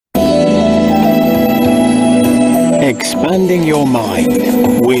Expanding Your Mind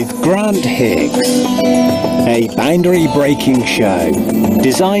with Grant Higgs, a boundary-breaking show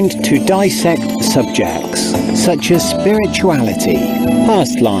designed to dissect subjects such as spirituality,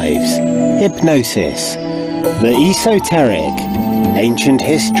 past lives, hypnosis, the esoteric, ancient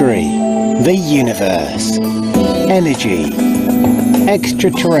history, the universe, energy,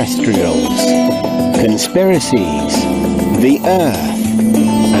 extraterrestrials, conspiracies, the earth,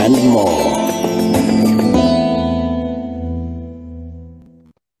 and more.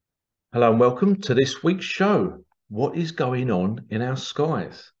 Hello and welcome to this week's show. What is going on in our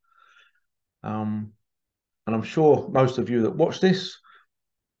skies? And I'm sure most of you that watch this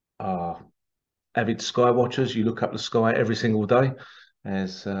are avid sky watchers. You look up the sky every single day,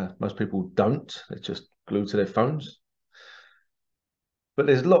 as most people don't. They're just glued to their phones. But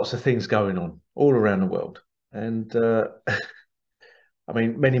there's lots of things going on all around the world. And I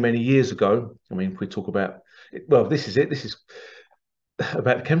mean, many years ago, I mean, if we talk about, well, this is it. This is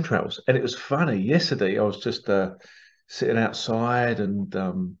about the chemtrails. And it was funny. Yesterday, I was just sitting outside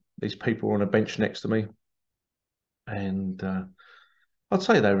and these people were on a bench next to me. And I'd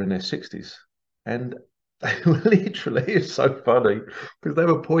say they were in their 60s. And they were literally, it's so funny, because they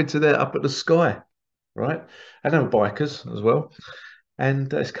were pointing out up at the sky, right? And they were bikers as well.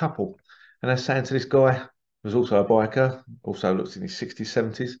 And this couple. And they're saying to this guy, who was also a biker, also looks in his 60s,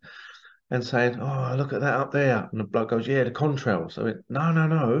 70s, and saying, "Oh, look at that up there." And the bloke goes, "Yeah, the contrails." I went,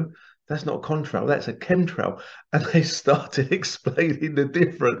 No, that's not a contrail, that's a chemtrail. And they started explaining the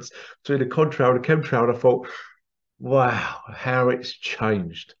difference between a contrail and a chemtrail. And I thought, wow, how it's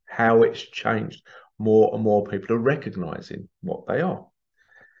changed. More and more people are recognizing what they are.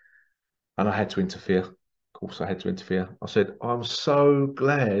 And I had to interfere. Of course, I had to interfere. I said, I'm so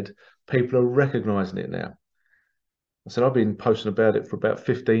glad people are recognizing it now. I said, I've been posting about it for about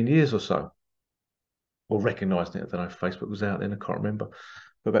 15 years or so. Or recognising it. I don't know if Facebook was out then, I can't remember.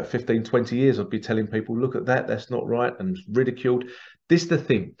 For about 15, 20 years, I'd be telling people, look at that, that's not right, and ridiculed. This is the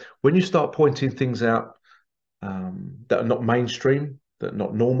thing. When you start pointing things out that are not mainstream, that are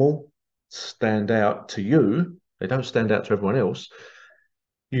not normal, stand out to you, they don't stand out to everyone else,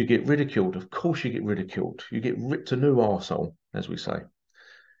 you get ridiculed. Of course you get ridiculed. You get ripped a new arsehole, as we say.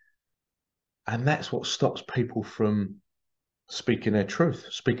 And that's what stops people from speaking their truth,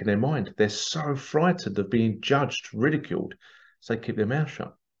 speaking their mind. They're so frightened of being judged, ridiculed, so they keep their mouth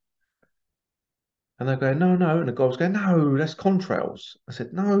shut. And they're going, no. And the guy was going, no, that's contrails. I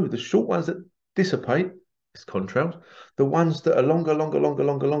said, no, the short ones that dissipate is contrails. The ones that are longer,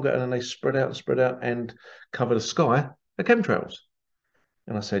 and then they spread out and cover the sky are chemtrails.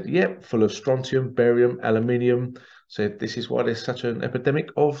 And I said, yep, full of strontium, barium, aluminium. Said, this is why there's such an epidemic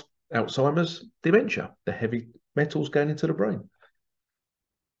of Alzheimer's dementia, the heavy metals going into the brain.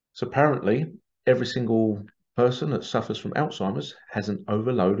 So apparently, every single person that suffers from Alzheimer's has an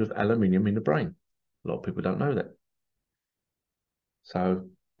overload of aluminium in the brain. A lot of people don't know that. So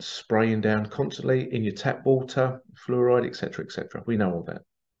spraying down constantly in your tap water, fluoride, etc. We know all that.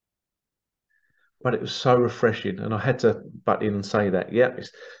 But it was so refreshing, and I had to butt in and say that.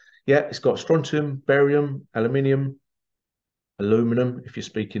 It's got strontium, barium, aluminium, aluminum, if you're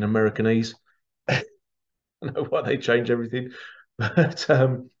speaking Americanese. I don't know why they change everything. But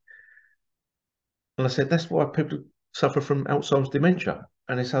and I said, that's why people suffer from Alzheimer's dementia.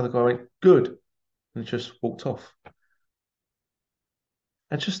 And this other guy went, good. And just walked off.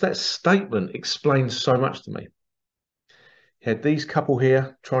 And just that statement explains so much to me. He had these couple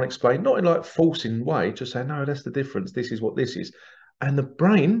here trying to explain, not in like forcing way, just saying, no, that's the difference. This is what this is. And the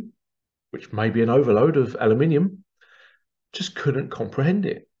brain, which may be an overload of aluminium, just couldn't comprehend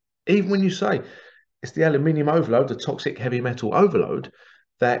it. Even when you say it's the aluminium overload, the toxic heavy metal overload,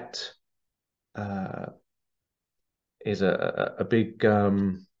 that is a big,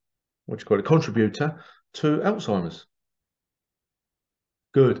 contributor to Alzheimer's.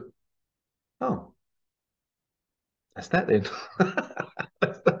 Good. Oh, that's that then.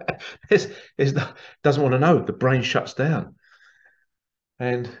 Doesn't want to know. The brain shuts down.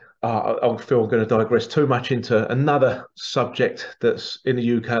 And I feel I'm going to digress too much into another subject that's in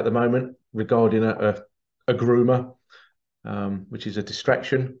the UK at the moment regarding a groomer, which is a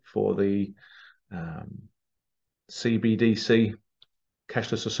distraction for the CBDC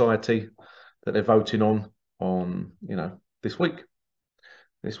cashless society that they're voting on this week.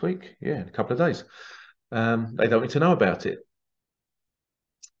 In a couple of days. They don't need to know about it.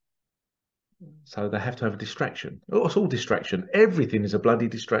 So they have to have a distraction. Oh, it's all distraction. Everything is a bloody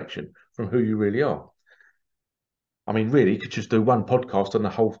distraction from who you really are. I mean, really, you could just do one podcast on the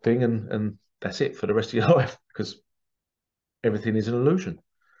whole thing and that's it for the rest of your life, because everything is an illusion.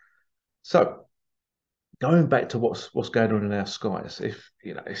 So going back to what's going on in our skies, if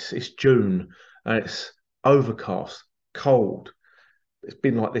you know it's June and it's overcast, cold. It's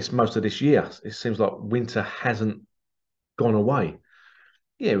been like this most of this year. It seems like winter hasn't gone away.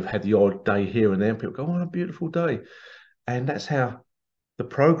 Yeah, we've had the odd day here and there, and people go, "Oh, a beautiful day," and that's how the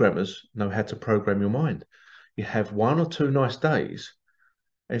programmers know how to program your mind. You have 1 or 2 nice days,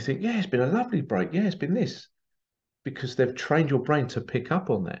 and you think, "Yeah, it's been a lovely break. Yeah, it's been this," because they've trained your brain to pick up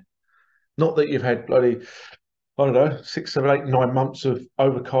on that. Not that you've had bloody, I don't know, 6, 7, 8, 9 months of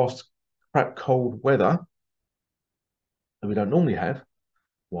overcast, crap, cold weather that we don't normally have.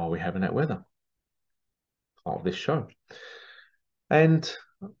 Why are we having that weather? Part of this show. And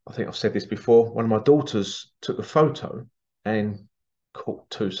I think I've said this before. One of my daughters took a photo and caught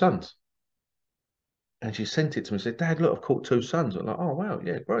 2 suns. And she sent it to me and said, "Dad, look, I've caught 2 suns." I'm like, "Oh, wow.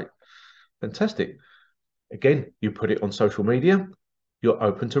 Yeah, great. Fantastic." Again, you put it on social media, you're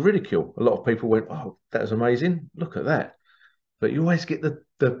open to ridicule. A lot of people went, "Oh, that was amazing. Look at that." But you always get the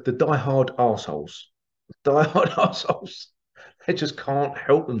die-hard arseholes. Die-hard arseholes. They just can't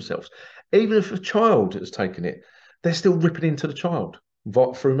help themselves. Even if a child has taken it, they're still ripping into the child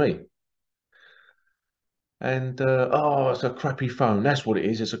through me. And oh, it's a crappy phone. That's what it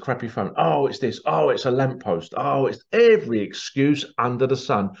is. It's a crappy phone. Oh, it's this. Oh, it's a lamppost. Oh, it's every excuse under the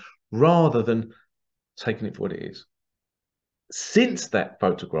sun, rather than taking it for what it is. Since that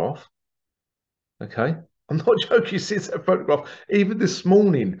photograph, okay, I'm not joking. Since that photograph, even this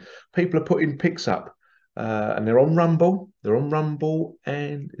morning, people are putting pics up, and they're on Rumble. They're on Rumble,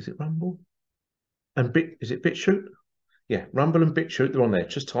 and is it Rumble? And is it BitChute? Yeah, Rumble and BitChute. They're on there.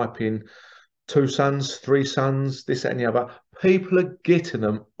 Just type in 2 suns, 3 suns, this, that, and the other. People are getting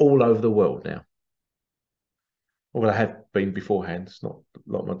them all over the world now. Well, I have been beforehand. It's not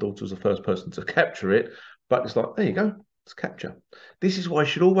like my daughter was the first person to capture it, but it's like, there you go, it's capture. This is why I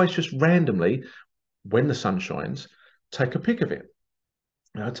should always just randomly, when the sun shines, take a pic of it.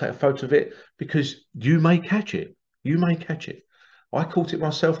 You know, take a photo of it, because you may catch it. You may catch it. I caught it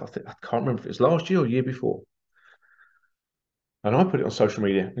myself. I can't remember if it was last year or year before. And I put it on social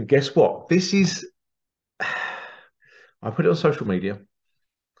media. And guess what? This is, I put it on social media.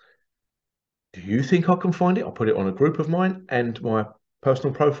 Do you think I can find it? I put it on a group of mine and my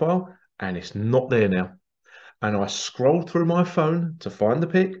personal profile, and it's not there now. And I scrolled through my phone to find the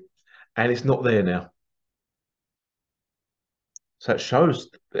pic, and it's not there now. So it shows,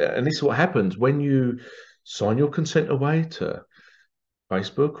 and this is what happens when you sign your consent away to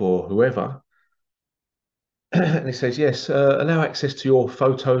Facebook or whoever, and it says, yes, allow access to your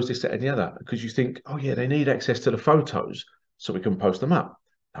photos, this, that, and the other, because you think, oh, yeah, they need access to the photos so we can post them up.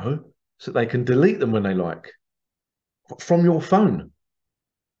 No, so they can delete them when they like from your phone.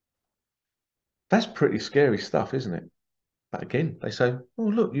 That's pretty scary stuff, isn't it? But again, they say, oh,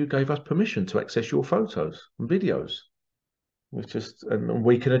 look, you gave us permission to access your photos and videos. We just, and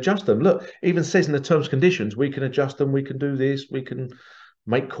we can adjust them. Look, even says in the terms and conditions, we can adjust them, we can do this, we can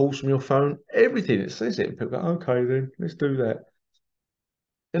make calls from your phone, everything. It says it. And people go, okay, then let's do that.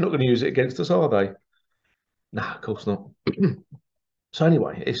 They're not going to use it against us, are they? Nah, of course not. So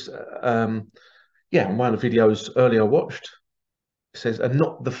anyway, it's yeah, one of the videos earlier I watched, it says, and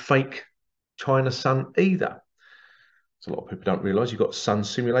not the fake China sun either. So a lot of people don't realise you've got sun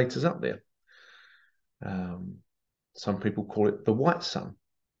simulators up there. Some people call it the white sun.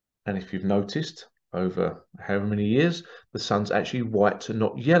 And if you've noticed, over however many years, the sun's actually white and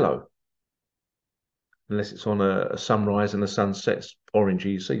not yellow. Unless it's on a sunrise and the sun sets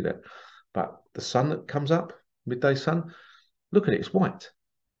orangey, you see that. But the sun that comes up, midday sun, look at it, it's white.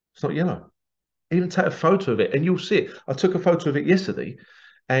 It's not yellow. Even take a photo of it and you'll see it. I took a photo of it yesterday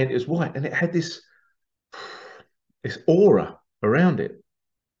and it was white and it had this aura around it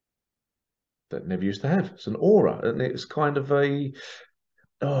that never used to have. It's an aura, and it's kind of a,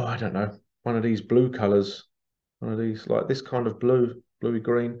 oh, I don't know, one of these blue colors, one of these, like this kind of blue, bluey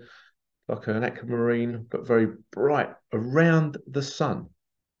green, like an aquamarine, but very bright around the sun.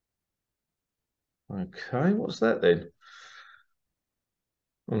 Okay, what's that then?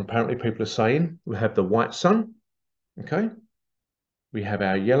 And apparently people are saying we have the white sun, okay? We have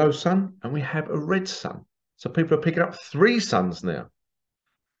our yellow sun, and we have a red sun. So people are picking up 3 suns now,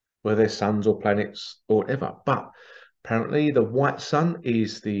 whether they're suns or planets or whatever. But apparently the white sun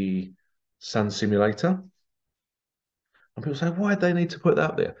is the sun simulator. And people say, why do they need to put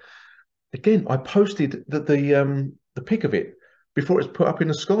that up there? Again, I posted the pic of it before it's put up in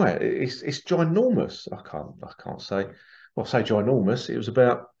the sky. It's ginormous. I can't say. Well, I say ginormous. It was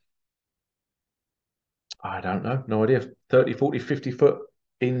about, I don't know, no idea, 30, 40, 50 foot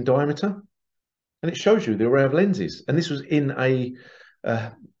in diameter. And it shows you the array of lenses. And this was in a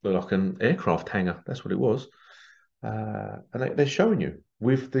looked like an aircraft hangar. That's what it was. And they're showing you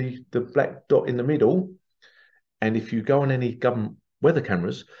with the black dot in the middle. And if you go on any government weather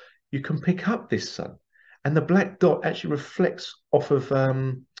cameras, you can pick up this sun. And the black dot actually reflects off of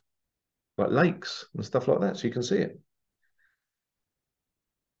like lakes and stuff like that, so you can see it.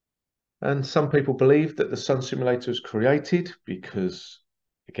 And some people believe that the sun simulator was created because,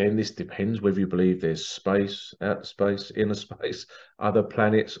 again, this depends whether you believe there's space, outer space, inner space, other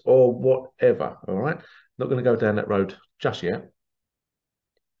planets, or whatever. All right, not going to go down that road just yet.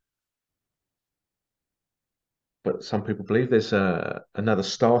 But some people believe there's another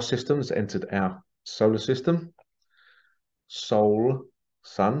star system that's entered our solar system, Solar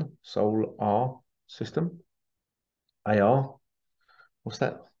system, AR. What's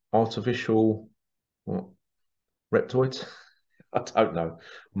that? Artificial what, reptoids? I don't know.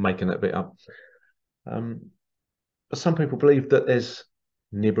 I'm making that bit up. But some people believe that there's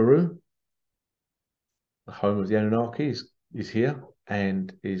Nibiru, the home of the Anunnaki, is here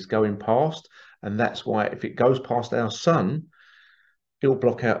and is going past. And that's why if it goes past our sun, it'll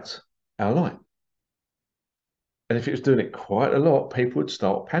block out our light. And if it was doing it quite a lot, people would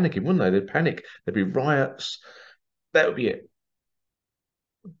start panicking, wouldn't they? They'd panic. There'd be riots. That would be it.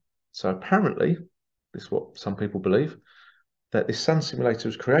 So apparently, this is what some people believe, that this sun simulator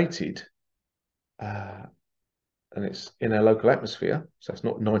was created and it's in our local atmosphere. So it's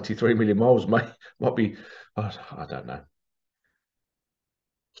not 93 million miles, might be, I don't know,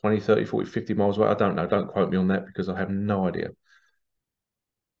 20, 30, 40, 50 miles away. I don't know. Don't quote me on that because I have no idea.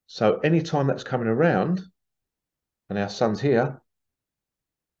 So anytime that's coming around and our sun's here,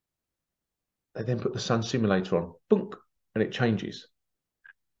 they then put the sun simulator on, boom, and it changes.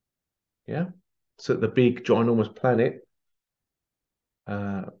 Yeah. So the big, ginormous planet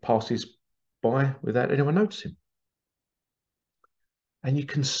passes by without anyone noticing. And you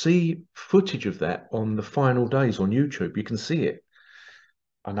can see footage of that on the final days on YouTube. You can see it.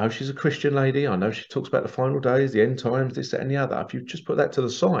 I know she's a Christian lady. I know she talks about the final days, the end times, this, that, and the other. If you just put that to the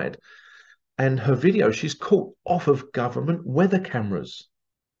side, and her video, she's caught off of government weather cameras.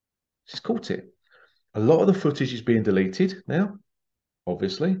 She's caught it. A lot of the footage is being deleted now,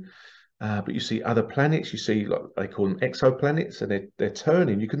 obviously. But you see other planets. You see, like they call them exoplanets, and they're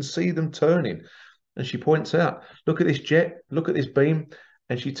turning. You can see them turning. And she points out, look at this jet, look at this beam.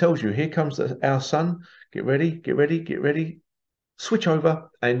 And she tells you, here comes our sun. Get ready, get ready, get ready. Switch over.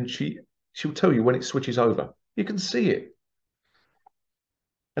 And she'll tell you when it switches over. You can see it.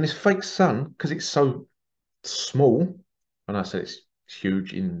 And this fake sun, because it's so small, and I say it's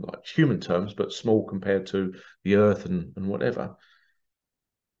huge in like human terms, but small compared to the Earth and whatever.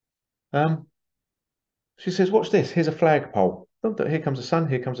 She says, watch this. Here's a flagpole. Here comes the sun.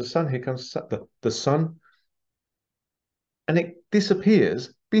 Here comes the sun. Here comes the sun. And it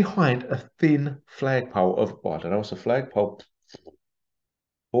disappears behind a thin flagpole of, I don't know, what's a flagpole?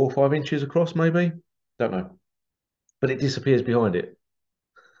 4 or 5 inches across, maybe? Don't know. But it disappears behind it.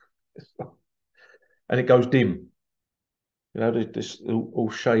 And it goes dim. You know, this all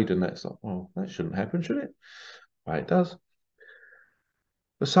shade and that's like, oh, that shouldn't happen, should it? But it does.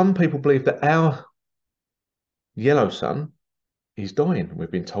 But some people believe that our yellow sun is dying.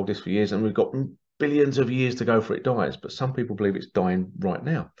 We've been told this for years, and we've got billions of years to go for it dies. But some people believe it's dying right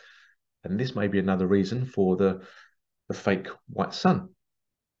now. And this may be another reason for the fake white sun.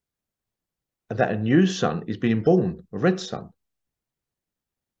 And that a new sun is being born, a red sun.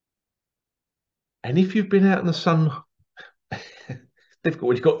 And if you've been out in the sun, it's difficult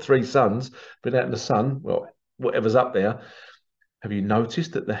when you've got 3 suns, been out in the sun, well, whatever's up there, have you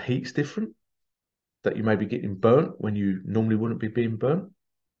noticed that the heat's different? That you may be getting burnt when you normally wouldn't be being burnt?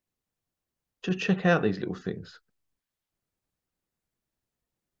 Just check out these little things.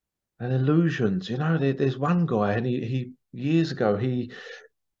 And illusions, you know, there's one guy, and he years ago, he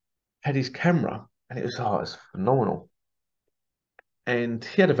had his camera, and it was phenomenal. And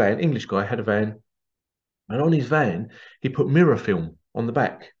he had a van, English guy had a van, and on his van, he put mirror film on the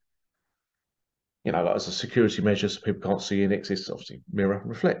back. You know, like as a security measure so people can't see in it, 'cause it's obviously mirror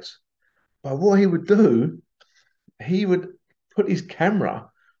reflects. But what he would do, he would put his camera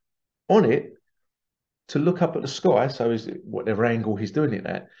on it to look up at the sky, so is whatever angle he's doing it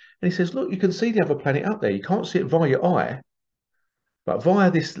at. And he says, look, you can see the other planet up there. You can't see it via your eye, but via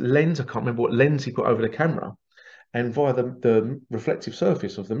this lens, I can't remember what lens he put over the camera, and via the reflective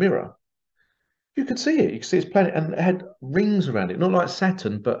surface of the mirror, you could see it. You could see its planet, and it had rings around it, not like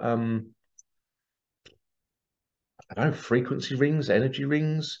Saturn, but I don't know, frequency rings, energy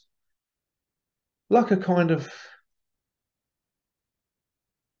rings, like a kind of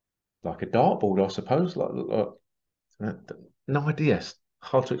like a dartboard, I suppose, like no idea. It's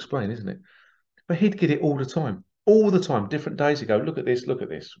hard to explain, isn't it? But he'd get it all the time, different days. He'd go, look at this,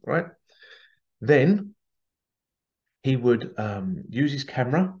 right? Then he would use his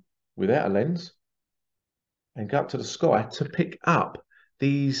camera without a lens and go up to the sky to pick up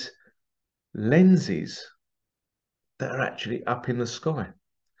these lenses that are actually up in the sky.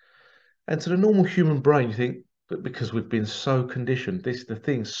 And to the normal human brain, you think, but because we've been so conditioned, this is the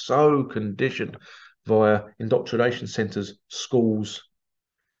thing, so conditioned via indoctrination centers, schools.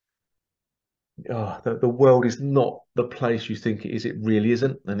 Oh, the world is not the place you think it is. It really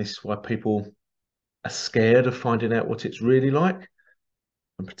isn't. And this is why people are scared of finding out what it's really like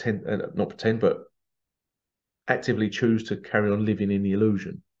and pretend, not pretend, but actively choose to carry on living in the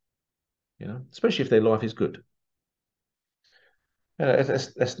illusion, you know, especially if their life is good.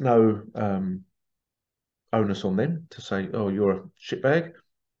 That's no onus on them to say, oh, you're a shitbag.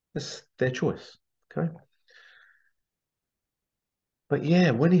 That's their choice. Okay. But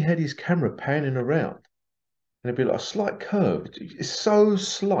yeah, when he had his camera panning around, and it'd be like a slight curve. It's so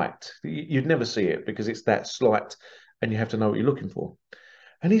slight. You'd never see it because it's that slight and you have to know what you're looking for.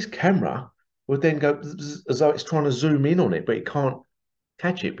 And his camera would then go as though it's trying to zoom in on it, but it can't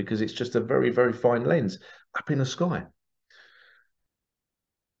catch it because it's just a very, very fine lens up in the sky.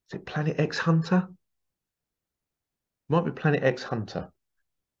 Is it Planet X Hunter? Might be Planet X Hunter.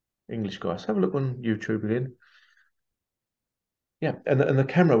 English guys. Have a look on YouTube again. Yeah, and the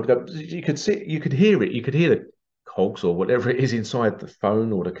camera would go. You could see, you could hear it. You could hear the cogs or whatever it is inside the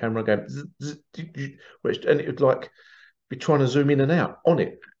phone or the camera going, and it would like be trying to zoom in and out on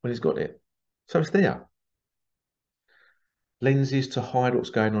it when he's got it. So it's there. Lenses to hide what's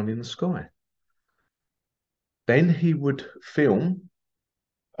going on in the sky. Then he would film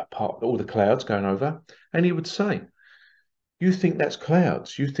apart all the clouds going over, and he would say, "You think that's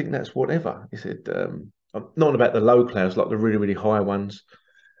clouds? You think that's whatever?" He said, "Not about the low clouds, like the really, really high ones."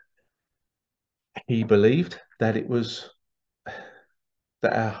 He believed that it was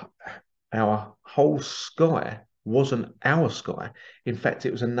that our whole sky wasn't our sky. In fact,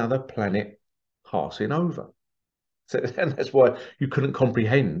 it was another planet passing over. So, and that's why you couldn't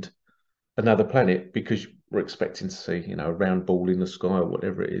comprehend another planet because we're expecting to see, you know, a round ball in the sky or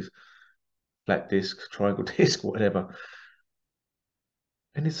whatever it is, flat disk, triangle disk, whatever.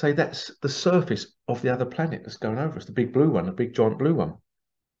 And he'd say that's the surface of the other planet that's going over. It's the big blue one, the big giant blue one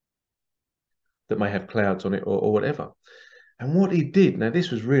that may have clouds on it or whatever. And what he did, now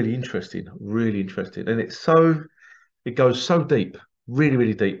this was really interesting, and it goes so deep, really,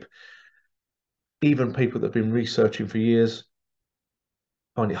 really deep. Even people that have been researching for years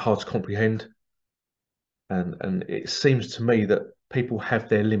find it hard to comprehend. And it seems to me that people have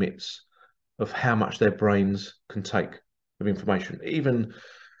their limits of how much their brains can take of information. Even,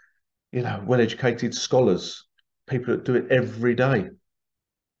 you know, well-educated scholars, people that do it every day,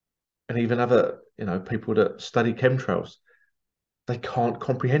 and even other, you know, people that study chemtrails, they can't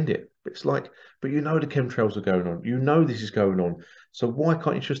comprehend it. It's like, but you know the chemtrails are going on. You know this is going on. So why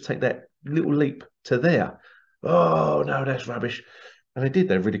can't you just take that little leap to there? Oh, no, that's rubbish. And they did.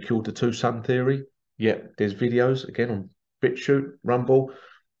 They ridiculed the two-sun theory. Yeah, there's videos, again, on BitChute, Rumble.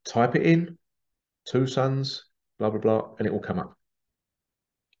 Type it in, two suns, blah, blah, blah, and it will come up.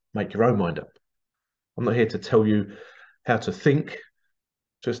 Make your own mind up. I'm not here to tell you how to think.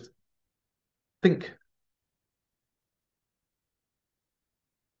 Just think.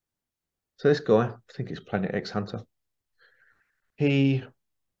 So this guy, I think it's Planet X Hunter, he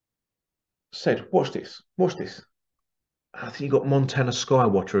said, watch this, watch this. I think you got Montana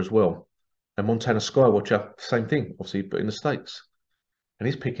Skywatcher as well. And Montana Skywatcher, same thing, obviously, but in the States. And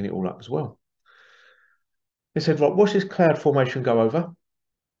he's picking it all up as well. He said, right, watch this cloud formation go over.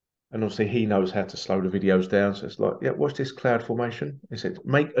 And obviously he knows how to slow the videos down. So it's like, yeah, watch this cloud formation. He said,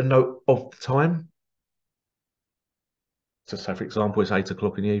 make a note of the time. So say, for example, it's 8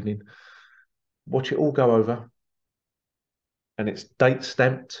 o'clock in the evening. Watch it all go over. And it's date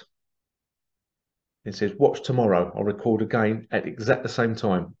stamped. It says, watch tomorrow. I'll record again at exact the same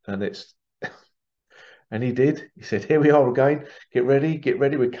time. And it's, and he did. He said, here we are again. Get ready, get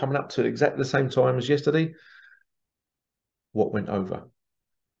ready. We're coming up to exactly the same time as yesterday. What went over?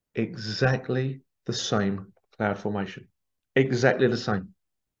 Exactly the same cloud formation. Exactly the same.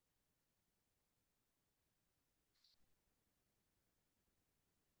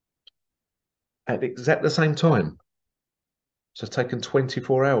 At exactly the same time. So it's taken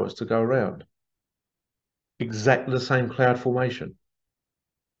 24 hours to go around. Exactly the same cloud formation.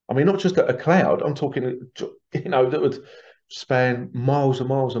 I mean, not just a cloud, I'm talking, you know, that would span miles and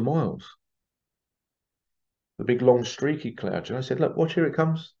miles and miles. The big, long, streaky cloud. And I said, look, watch, here it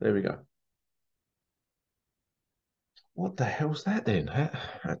comes. There we go. what the hell's that then?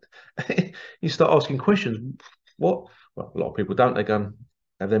 You start asking questions. What? Well, a lot of people don't. They go and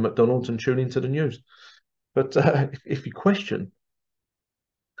have their McDonald's and tune into the news. But if you question,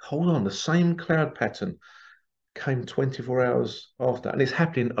 hold on, the same cloud pattern came 24 hours after, and it's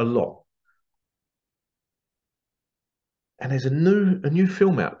happening a lot. And there's a new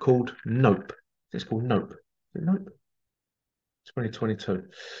film out called Nope. It's called Nope. Is it Nope? 2022.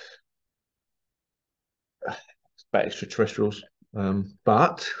 It's about extraterrestrials,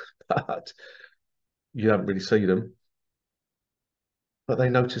 but but you don't really see them. But they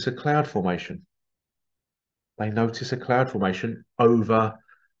notice a cloud formation. They notice a cloud formation over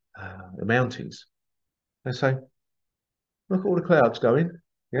the mountains. They say, "Look at all the clouds going.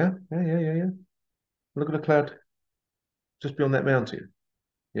 Yeah, yeah, yeah, yeah, yeah. Look at the cloud just beyond that mountain.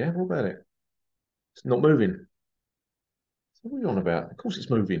 Yeah, what about it? It's not moving. So what are you on about? Of course it's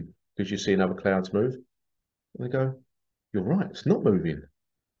moving because you see another clouds move." And they go, "You're right, it's not moving."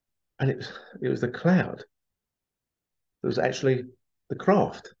 And it was the cloud that was actually the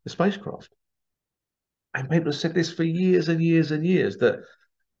craft, the spacecraft. And people have said this for years and years and years, that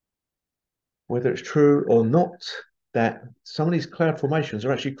whether it's true or not, that some of these cloud formations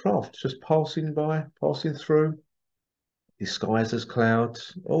are actually craft just passing by, passing through, disguised as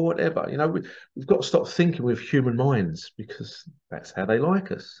clouds or whatever. We've got to stop thinking with human minds, because that's how they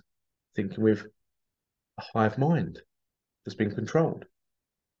like us, thinking with a hive mind that's been controlled.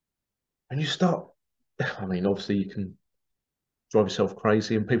 And you start, I mean, obviously you can drive yourself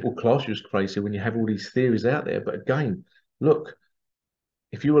crazy and people class you as crazy when you have all these theories out there. But again, look,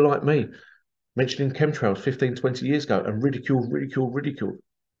 if you were like me, mentioning chemtrails 15, 20 years ago and ridiculed, ridiculed, ridiculed,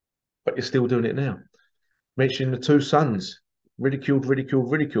 but you're still doing it now. Mentioning the two suns, ridiculed, ridiculed,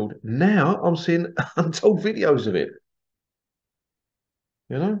 ridiculed. Now I'm seeing untold videos of it.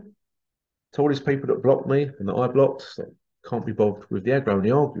 You know, to all these people that blocked me and that I blocked, that can't be bothered with the aggro and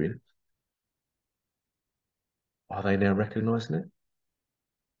the arguing. Are they now recognizing it?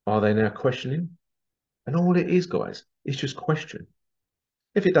 Are they now questioning? And all it is, guys, is just question.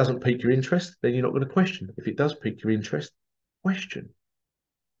 If it doesn't pique your interest, then you're not going to question. If it does pique your interest, question.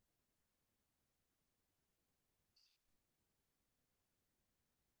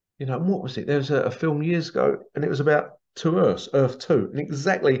 And what was it? There was a film years ago, and it was about two Earths, Earth 2, and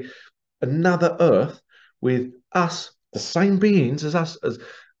exactly another Earth with us, the same beings as us, as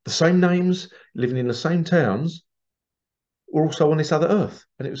the same names, living in the same towns, were also on this other Earth.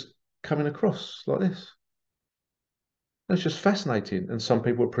 And it was coming across like this. It's just fascinating. And some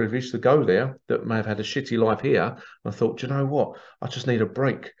people were privileged to go there that may have had a shitty life here. I thought, do you know what? I just need a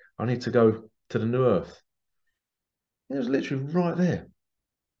break. I need to go to the new Earth. It was literally right there.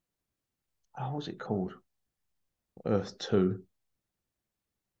 Oh, what was it called? Earth 2.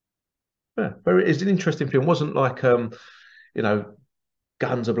 Yeah, it's an interesting film. It wasn't like you know,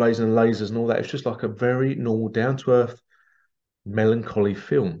 guns ablazing and lasers and all that. It's just like a very normal, down to earth, melancholy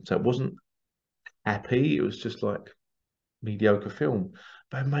film. So it wasn't happy. It was just like mediocre film,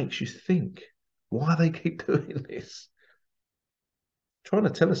 but it makes you think. Why they keep doing this? Trying to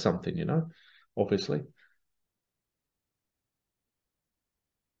tell us something, obviously.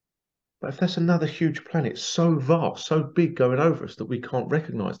 But if that's another huge planet, so vast, so big going over us that we can't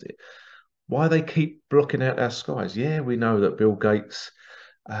recognize it, why they keep blocking out our skies? Yeah, we know that Bill Gates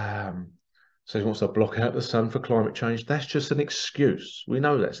so he wants to block out the sun for climate change. That's just an excuse. We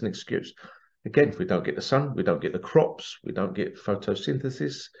know that's an excuse. Again, if we don't get the sun, we don't get the crops, we don't get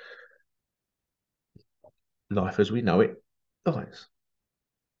photosynthesis, life as we know it dies.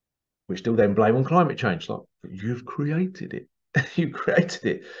 We still then blame on climate change. Like, you've created it. You created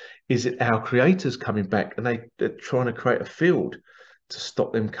it. Is it our creators coming back and they're trying to create a field to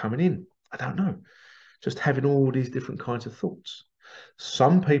stop them coming in? I don't know. Just having all these different kinds of thoughts.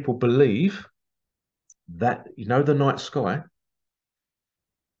 Some people believe that, the night sky,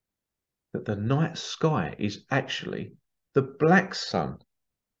 that the night sky is actually the black sun,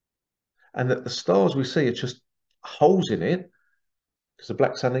 and that the stars we see are just holes in it, because the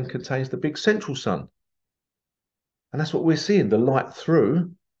black sun then contains the big central sun. And that's what we're seeing, the light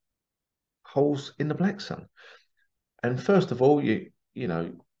through holes in the black sun. And first of all, you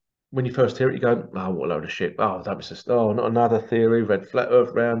know, when you first hear it, you go, "Oh, what a load of shit. Oh, don't be so, oh, not another theory, red flat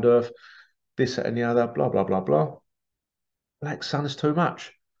earth, round earth, this, that, and the other, blah, blah, blah, blah. Black sun is too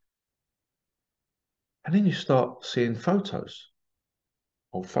much." And then you start seeing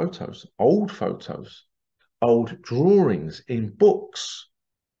old photos, old drawings in books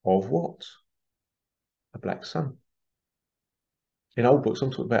of what? A black sun. In old books,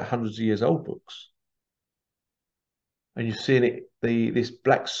 I'm talking about hundreds of years old books. And you're seeing this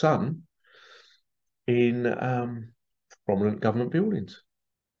black sun in prominent government buildings.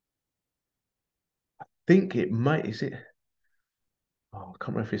 I think it may, is it? Oh, I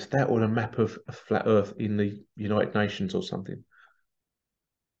can't remember if it's that or a map of a flat Earth in the United Nations or something.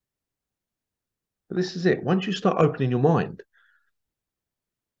 But this is it. Once you start opening your mind,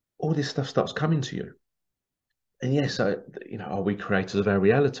 all this stuff starts coming to you. And yes, are we creators of our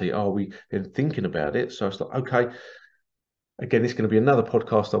reality? Are we then thinking about it? So it's like, okay, again, it's going to be another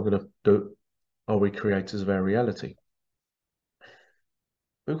podcast I'm going to do. Are we creators of our reality?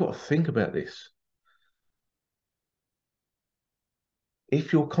 We've got to think about this.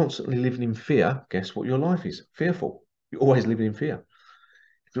 If you're constantly living in fear, guess what your life is? Fearful. You're always living in fear.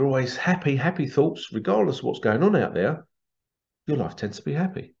 If you're always happy thoughts, regardless of what's going on out there, your life tends to be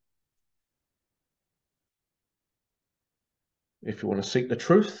happy. If you want to seek the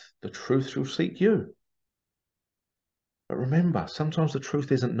truth shall seek you. But remember, sometimes the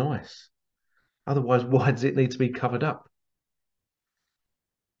truth isn't nice. Otherwise, why does it need to be covered up?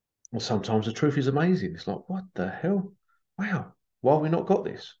 Well, sometimes the truth is amazing. It's like, what the hell? Wow, why have we not got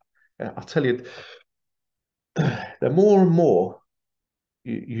this? I'll tell you, the more and more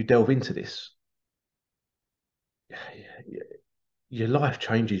you delve into this, your life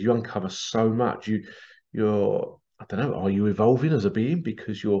changes. You uncover so much. You're, I don't know, are you evolving as a being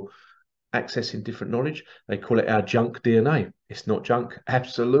because you're accessing different knowledge? They call it our junk DNA. It's not junk.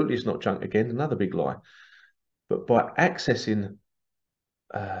 Absolutely, it's not junk. Again, another big lie. But by accessing,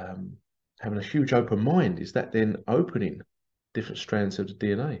 having a huge open mind, is that then opening different strands of the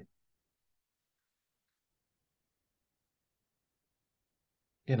DNA?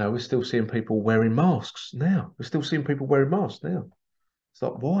 We're still seeing people wearing masks now. We're still seeing people wearing masks now. It's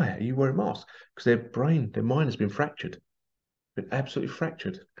like, why are you wearing masks? Because their mind has been fractured, been absolutely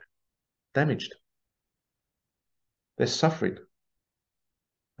fractured, damaged. They're suffering,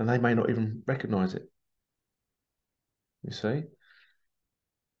 and they may not even recognize it. You see?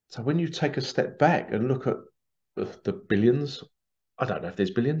 So when you take a step back and look at the billions, I don't know if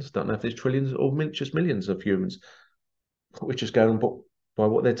there's billions, don't know if there's trillions or just millions of humans, we're just going by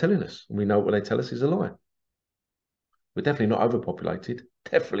what they're telling us. And we know what they tell us is a lie. We're definitely not overpopulated.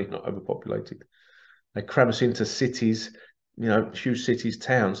 Definitely not overpopulated. They cram us into cities, huge cities,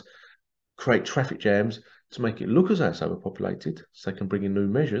 towns, create traffic jams to make it look as though it's overpopulated, so they can bring in new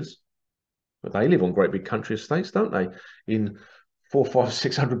measures. But they live on great big country estates, don't they? In 400, 500,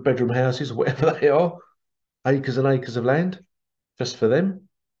 600 bedroom houses, or whatever they are, acres and acres of land, just for them.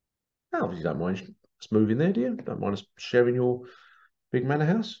 No, you don't mind us moving there, do you? Don't mind us sharing your big manor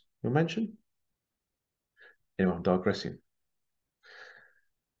house, your mansion? Anyway, I'm digressing.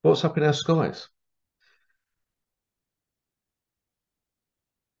 What's up in our skies?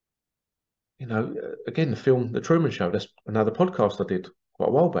 Again, the film The Truman Show, that's another podcast I did quite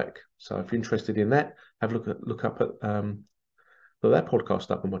a while back. So if you're interested in that, have a look up at put that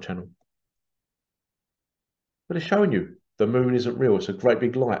podcast up on my channel. But it's showing you the moon isn't real. It's a great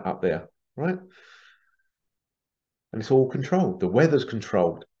big light up there, right? And it's all controlled. The weather's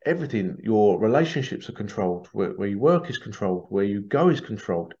controlled. Everything, your relationships are controlled. Where you work is controlled. Where you go is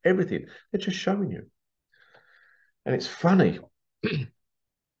controlled. Everything. They're just showing you. And it's funny.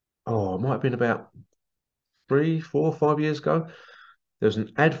 Oh, it might have been about 3, 4, 5 years ago. There was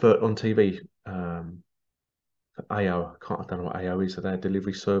an advert on TV for AO. I don't know what AO is, their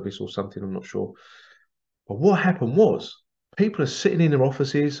delivery service or something, I'm not sure. But what happened was people are sitting in their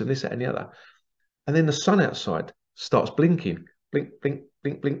offices and this, that, and the other. And then the sun outside starts blinking. Blink, blink,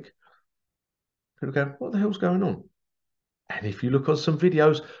 blink, blink. People go, what the hell's going on? And if you look on some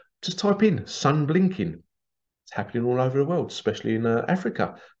videos, just type in sun blinking. It's happening all over the world, especially in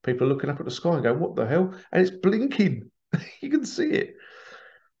Africa. People are looking up at the sky and going, what the hell? And it's blinking. You can see it.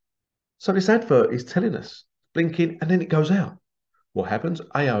 So this advert is telling us, blinking, and then it goes out. What happens?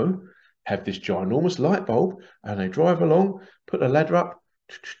 AO have this ginormous light bulb, and they drive along, put the ladder up,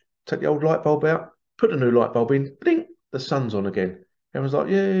 take the old light bulb out, put the new light bulb in, blink, the sun's on again. Everyone's like,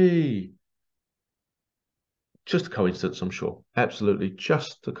 yay. Just a coincidence, I'm sure. Absolutely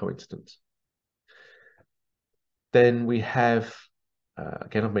just a coincidence. Then we have,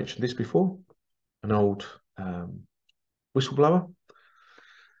 again, I've mentioned this before, an old whistleblower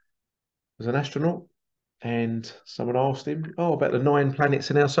was an astronaut, and someone asked him, oh, about the 9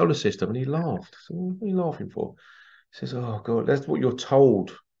 planets in our solar system, and he laughed. So what are you laughing for? He says, oh, God, that's what you're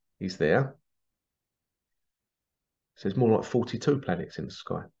told is there. So there's more like 42 planets in the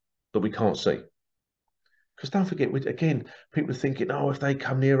sky that we can't see. Because don't forget, again, people are thinking, oh, if they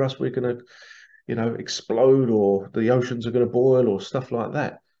come near us, we're going to, explode, or the oceans are going to boil, or stuff like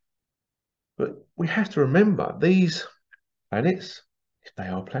that. But we have to remember these planets, if they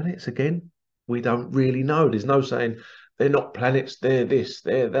are planets, again, we don't really know. There's no saying, they're not planets, they're this,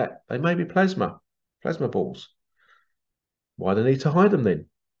 they're that. They may be plasma balls. Why do they need to hide them then?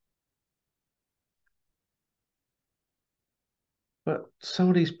 But some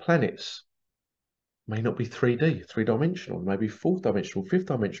of these planets may not be 3D, three-dimensional, maybe fourth dimensional, fifth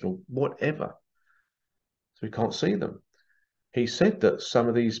dimensional, whatever. So we can't see them. He said that some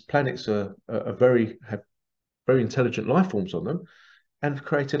of these planets have very intelligent life forms on them and have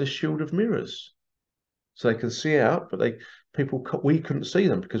created a shield of mirrors. So they can see out, but we couldn't see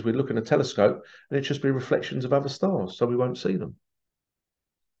them because we look in a telescope and it'd just be reflections of other stars, so we won't see them.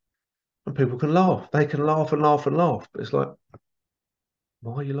 And people can laugh. They can laugh and laugh and laugh, but it's like,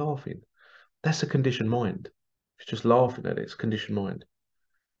 why are you laughing? That's a conditioned mind. It's just laughing at it. It's conditioned mind.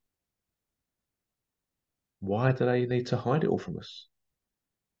 Why do they need to hide it all from us?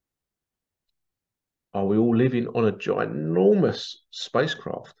 Are we all living on a ginormous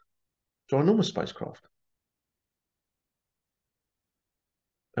spacecraft? Ginormous spacecraft.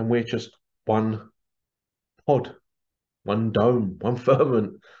 And we're just one pod, one dome, one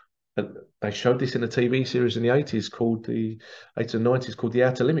firmament. And they showed this in a TV series in the 80s called the 80s and 90s called The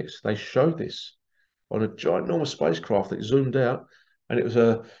Outer Limits. They showed this on a ginormous spacecraft that zoomed out, and it was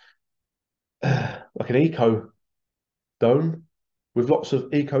like an eco dome with lots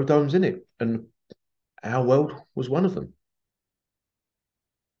of eco domes in it. And our world was one of them.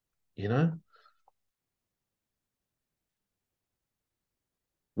 You know?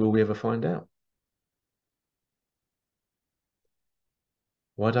 Will we ever find out?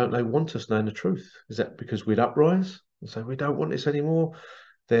 Why don't they want us knowing the truth? Is that because we'd uprise and say we don't want this anymore?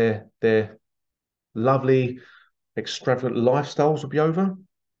 Their lovely, extravagant lifestyles will be over?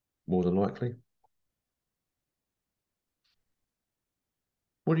 More than likely.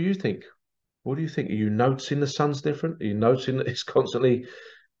 What do you think? What do you think? Are you noticing the sun's different? Are you noticing that it's constantly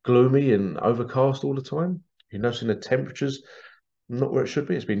gloomy and overcast all the time? Are you noticing the temperatures not where it should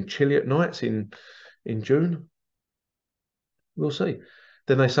be? It's been chilly at nights in June. We'll see.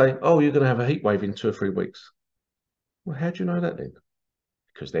 Then they say, oh, you're going to have a heat wave in 2 or 3 weeks. Well, how do you know that then?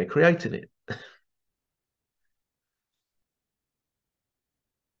 Because they're creating it.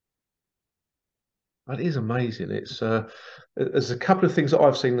 It is amazing. There's a couple of things that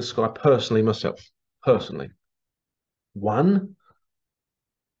I've seen in the sky personally myself. Personally, one,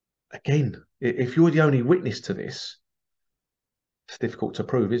 again, if you're the only witness to this, it's difficult to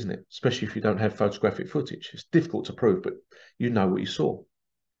prove, isn't it? Especially if you don't have photographic footage. It's difficult to prove, but you know what you saw.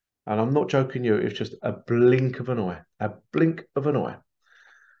 And I'm not joking you, it's just a blink of an eye. A blink of an eye.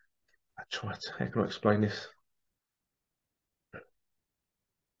 How can I explain this?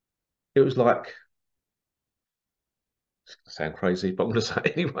 It was like, it's going to sound crazy, but I'm going to say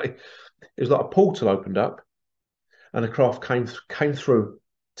it anyway. It was like a portal opened up and a craft came through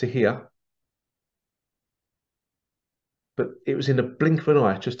to here. But it was in a blink of an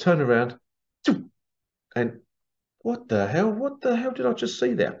eye. Just turn around and what the hell? What the hell did I just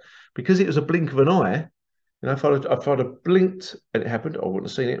see there? Because it was a blink of an eye. You know, if I'd have blinked and it happened, I wouldn't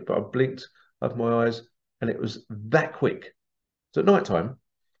have seen it, but I blinked of my eyes and it was that quick. It's at night time.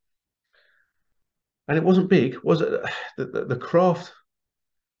 And it wasn't big, was it? The craft,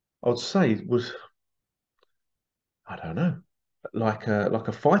 I would say, was, I don't know, like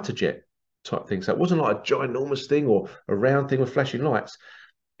a fighter jet type thing. So it wasn't like a ginormous thing or a round thing with flashing lights.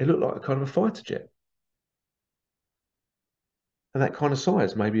 It looked like a kind of a fighter jet. And that kind of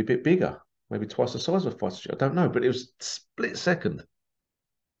size, maybe a bit bigger, maybe twice the size of a fighter jet. I don't know, but it was split second.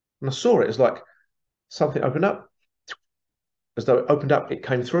 And I saw it. It was like something opened up. As though it opened up, it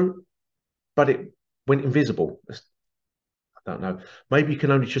came through, but it went invisible. I don't know. Maybe you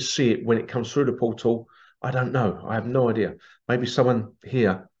can only just see it when it comes through the portal. I don't know. I have no idea. Maybe someone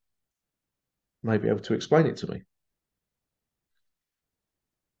here may be able to explain it to me.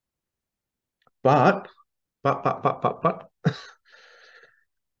 But.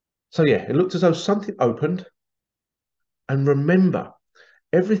 So yeah, it looked as though something opened. And remember,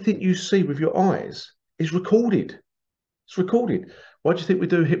 everything you see with your eyes is recorded. It's recorded. Why do you think we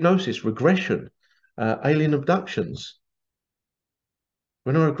do hypnosis, regression, alien abductions?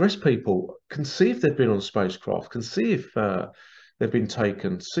 When I regress people, can see if they've been on spacecraft, can see if they've been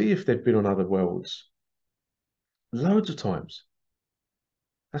taken, see if they've been on other worlds. Loads of times.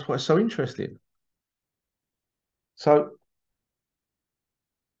 That's why it's so interesting. So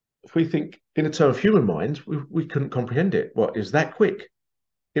if we think in a term of human minds, we couldn't comprehend it. What is that quick?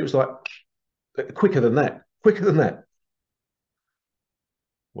 It was like quicker than that, quicker than that.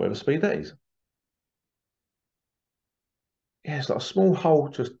 Whatever speed that is. Yeah, it's like a small hole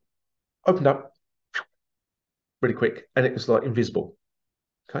just opened up really quick and it was like invisible.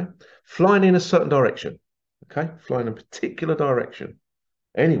 Okay. Flying in a certain direction. okay, flying in a particular direction.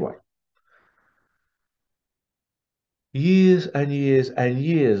 Anyway, years and years and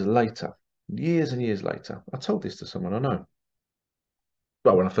years later, I told this to someone I know.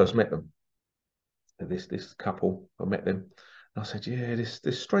 Well, when I first met them, this couple, I met them, and I said, "Yeah, this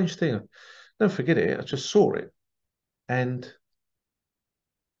strange thing. Don't forget it. I just saw it and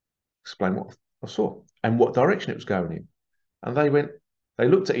explain what I saw and what direction it was going in." And they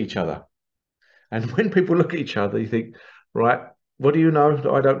looked at each other. And when people look at each other, you think, right, what do you know that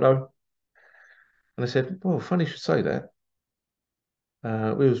I don't know? And they said, well, funny you should say that.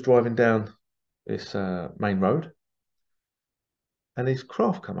 We was driving down this main road, and these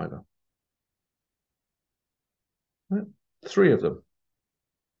craft come over. Right? Three of them.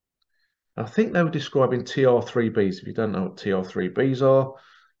 And I think they were describing TR-3Bs. If you don't know what TR-3Bs are,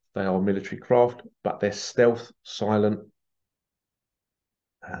 they are military craft, but they're stealth, silent,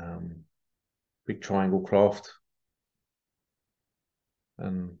 big triangle craft.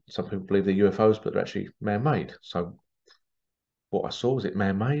 And some people believe they're UFOs, but they're actually man-made. So what I saw, was it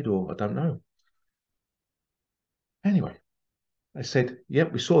man-made or I don't know. Anyway, they said,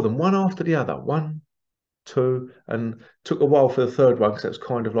 yep, we saw them one after the other, one, two, and took a while for the third one because it was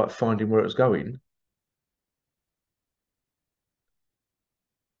kind of like finding where it was going.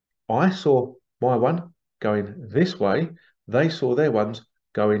 I saw my one going this way. They saw their ones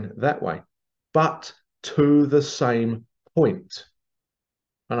going that way, but to the same point,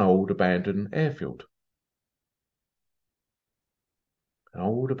 an old abandoned airfield. An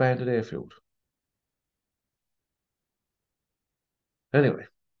old abandoned airfield. Anyway,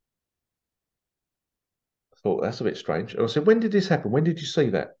 I thought that's a bit strange. And I said, when did this happen? When did you see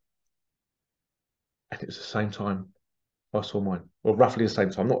that? And it was the same time I saw mine. Well, roughly the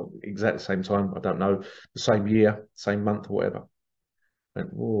same time, not exact the same time. I don't know. The same year, same month, or whatever. I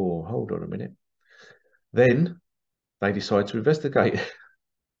went, whoa, hold on a minute. Then they decided to investigate,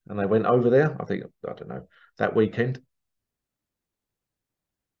 and they went over there. I think, I don't know, that weekend,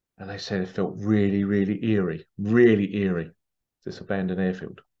 and they said it felt really, really eerie, really eerie. This abandoned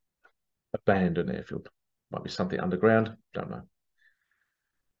airfield, abandoned airfield. Might be something underground. Don't know.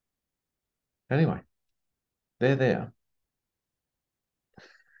 Anyway, they're there.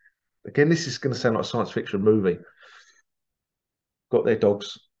 Again, this is going to sound like a science fiction movie. Got their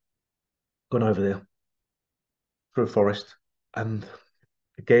dogs, gone over there through a forest, and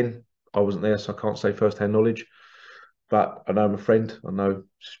again, I wasn't there, so I can't say first-hand knowledge. But I know my friend. I know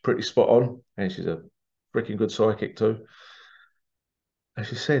she's pretty spot on, and she's a freaking good psychic too. And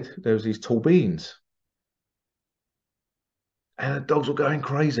she said there was these tall beans, and the dogs were going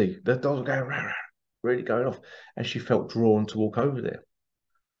crazy. The dogs were going rah, rah, really going off, and she felt drawn to walk over there.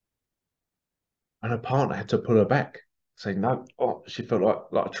 And her partner had to pull her back, saying no. Oh, she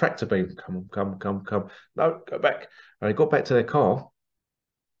felt like a tractor beam. Come on, come, come, come. No, go back. And they got back to their car.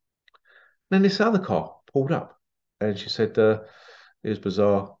 Then this other car pulled up, and she said it was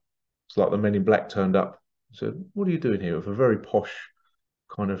bizarre. It's like the Men in Black turned up. I said, "What are you doing here?" With a very posh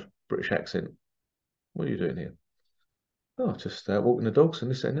kind of British accent. "What are you doing here?" "Oh, just walking the dogs." And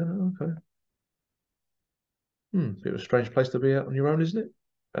they said, "No, okay. Bit of a strange place to be out on your own, isn't it?"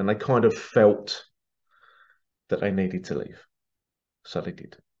 And they kind of felt that they needed to leave, so they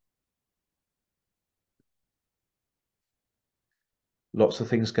did. Lots of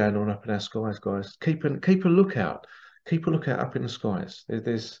things going on up in our skies, guys. Keep a lookout. Keep a lookout up in the skies.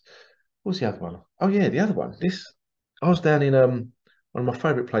 There's what's the other one? Oh yeah, the other one. This I was down in one of my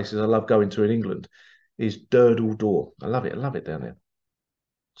favourite places I love going to in England is Durdle Door. I love it. I love it down there.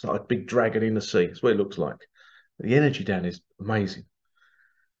 It's like a big dragon in the sea. It's what it looks like. The energy down is amazing.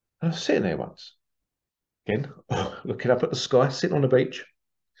 And I was sitting there once, again, looking up at the sky, sitting on the beach.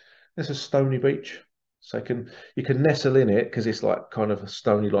 There's a stony beach. So you can nestle in it because it's like kind of a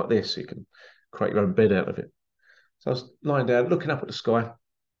stony like this. So you can create your own bed out of it. So I was lying down, looking up at the sky,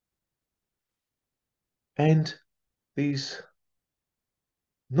 and these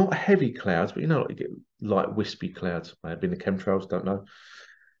not heavy clouds, but you know, like you get light wispy clouds. May have been the chemtrails, don't know.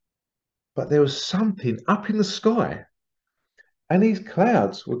 But there was something up in the sky, and these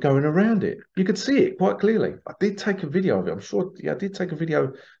clouds were going around it. You could see it quite clearly. I did take a video of it. I'm sure, yeah, I did take a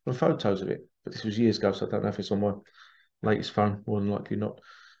video and photos of it, but this was years ago, so I don't know if it's on my latest phone. More than likely not.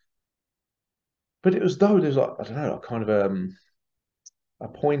 But it was though there's like I don't know, like kind of a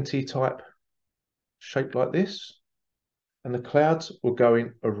pointy type shape like this, and the clouds were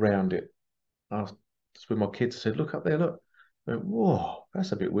going around it. I was just with my kids. I said, "Look up there, look." I went, "Whoa,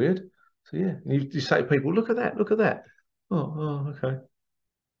 that's a bit weird." So yeah, and you say to people, "Look at that, look at that." Oh, okay.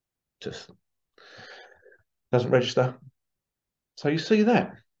 Just doesn't register. So you see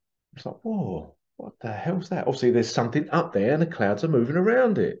that. It's like, whoa, what the hell's that? Obviously, there's something up there and the clouds are moving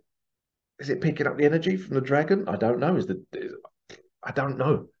around it. Is it picking up the energy from the dragon? I don't know. I don't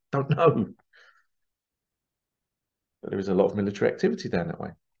know. Don't know. But there is a lot of military activity down that way.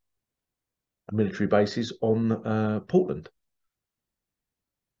 Military bases on Portland.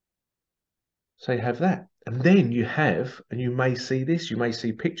 So you have that. And then you have, and you may see this, you may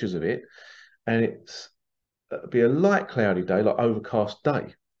see pictures of it, and it'll be a light cloudy day, like overcast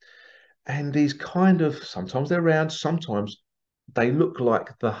day. And these kind of, sometimes they're round, sometimes they look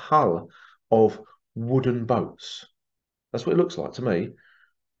like the hull of wooden boats. That's what it looks like to me,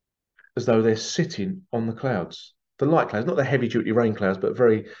 as though they're sitting on the clouds. The light clouds, not the heavy duty rain clouds, but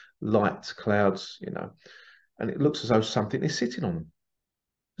very light clouds, you know. And it looks as though something is sitting on them.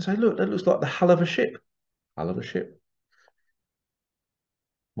 I say, look, that looks like the hull of a ship. Hull of a ship.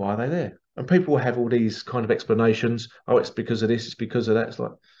 Why are they there? And people have all these kind of explanations. Oh, it's because of this, it's because of that. It's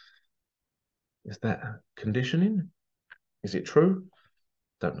like, is that conditioning? Is it true?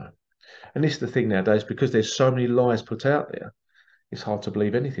 Don't know. And this is the thing nowadays, because there's so many lies put out there, it's hard to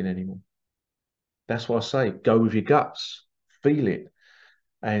believe anything anymore. That's why I say, go with your guts, feel it.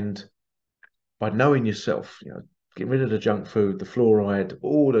 And by knowing yourself, you know, get rid of the junk food, the fluoride,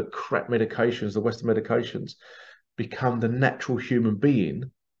 all the crap medications, the Western medications, become the natural human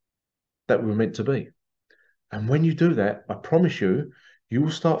being that we're meant to be. And when you do that, I promise you, you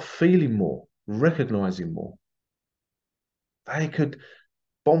will start feeling more, recognizing more. They could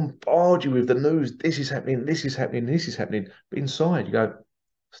bombard you with the news. This is happening, this is happening, this is happening. But inside, you go,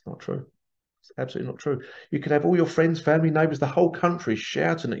 it's not true. It's absolutely not true. You could have all your friends, family, neighbors, the whole country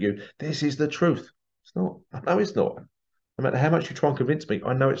shouting at you, this is the truth. It's not. I know it's not. No matter how much you try and convince me,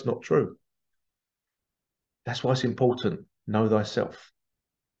 I know it's not true. That's why it's important. Know thyself.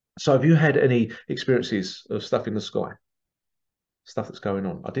 So have you had any experiences of stuff in the sky? Stuff that's going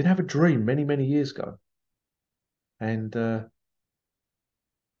on? I did have a dream many, many years ago. And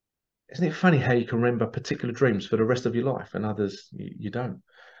isn't it funny how you can remember particular dreams for the rest of your life and others you don't?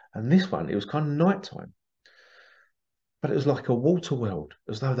 And this one, it was kind of nighttime. But it was like a water world,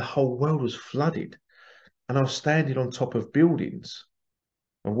 as though the whole world was flooded. And I was standing on top of buildings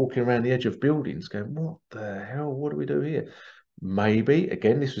and walking around the edge of buildings going, what the hell? What do we do here? Maybe,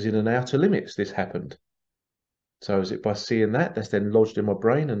 again, this was in an outer limits, this happened. So is it by seeing that, that's then lodged in my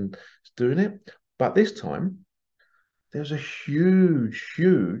brain and doing it? But this time, there was a huge,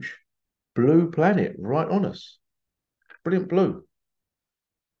 huge blue planet right on us. Brilliant blue.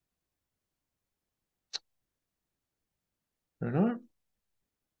 You know?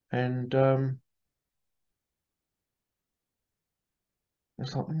 And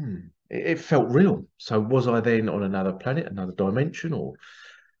it's like, it felt real. So was I then on another planet, another dimension, or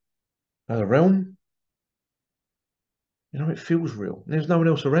another realm? You know, it feels real. There's no one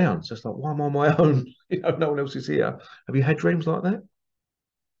else around. So it's like, why am I on my own? You know, no one else is here. Have you had dreams like that?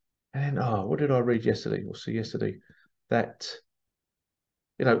 And then, oh, what did I read yesterday or see yesterday? That,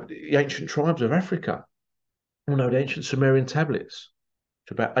 you know, the ancient tribes of Africa, well, no, the ancient Sumerian tablets,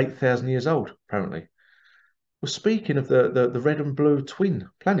 which are about 8,000 years old, apparently, were speaking of the red and blue twin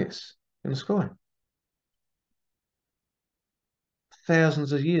planets in the sky.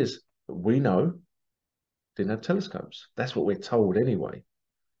 Thousands of years that we know didn't have telescopes. That's what we're told anyway.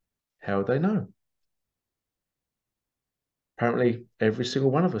 How would they know? Apparently, every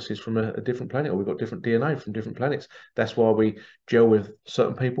single one of us is from a different planet, or we've got different DNA from different planets. That's why we gel with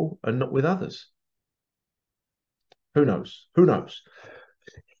certain people and not with others. Who knows? Who knows?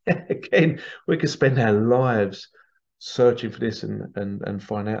 Again, we could spend our lives searching for this and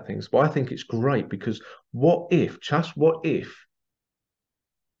find out things. But I think it's great because what if, just what if,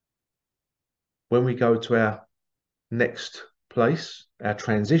 when we go to our next place, our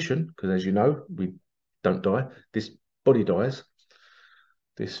transition, because as you know, we don't die, this body dies,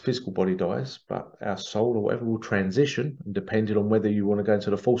 this physical body dies, but our soul or whatever will transition, and depending on whether you want to go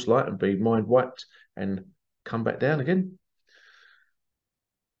into the false light and be mind wiped and come back down again.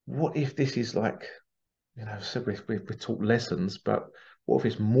 What if this is like, you know, so we taught lessons, but what if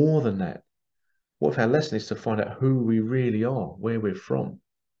it's more than that? What if our lesson is to find out who we really are, where we're from?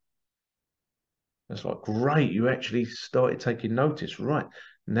 It's like, great, you actually started taking notice. Right,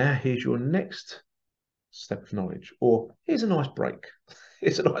 now here's your next step of knowledge. Or here's a nice break.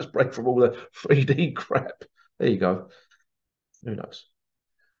 Here's a nice break from all the 3D crap. There you go. Who knows?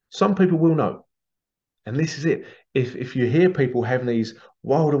 Some people will know. And this is it. If you hear people having these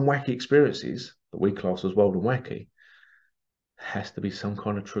wild and wacky experiences that we class as wild and wacky, has to be some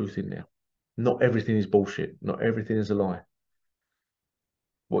kind of truth in there. Not everything is bullshit. Not everything is a lie.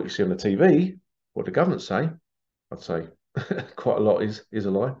 What you see on the TV, what the government say, I'd say quite a lot is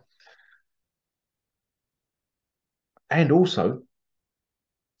a lie. And also,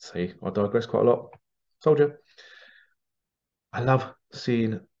 see, I digress quite a lot. Told you. I love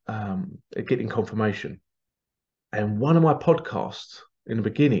seeing, getting confirmation. And one of my podcasts in the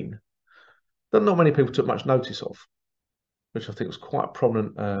beginning that not many people took much notice of, which I think was quite a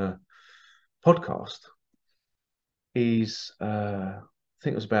prominent podcast, is I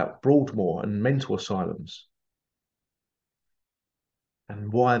think it was about Broadmoor and mental asylums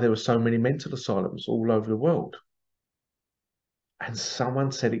and why there were so many mental asylums all over the world. And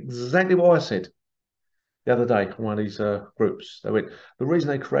someone said exactly what I said the other day on one of these groups. They went, the reason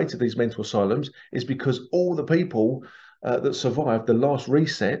they created these mental asylums is because all the people that survived the last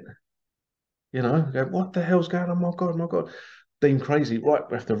reset, go, what the hell's going on? My God, my God. Deemed crazy. Right,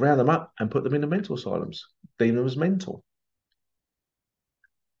 we have to round them up and put them in the mental asylums. Deem them as mental.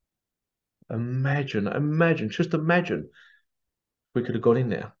 Just imagine we could have gone in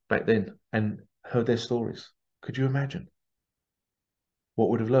there back then and heard their stories. Could you imagine what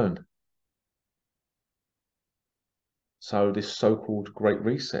would have learned? So this so-called Great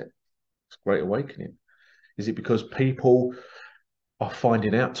Reset, this Great Awakening, is it because people are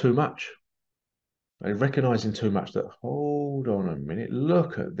finding out too much? They're recognizing too much that, hold on a minute,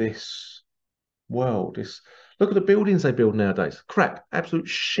 look at this world. Look at the buildings they build nowadays. Crap, absolute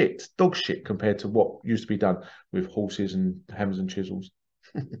shit, dog shit compared to what used to be done with horses and hammers and chisels,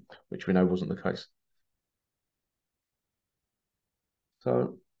 which we know wasn't the case.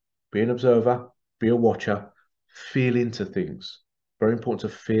 So be an observer, be a watcher, feel into things. Very important to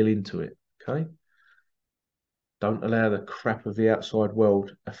feel into it, okay? Don't allow the crap of the outside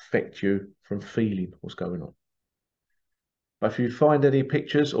world affect you from feeling what's going on. But if you find any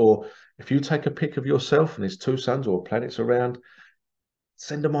pictures, or if you take a pic of yourself and there's two suns or planets around,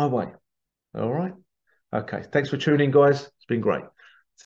 send them my way. All right? Okay. Thanks for tuning in, guys. It's been great.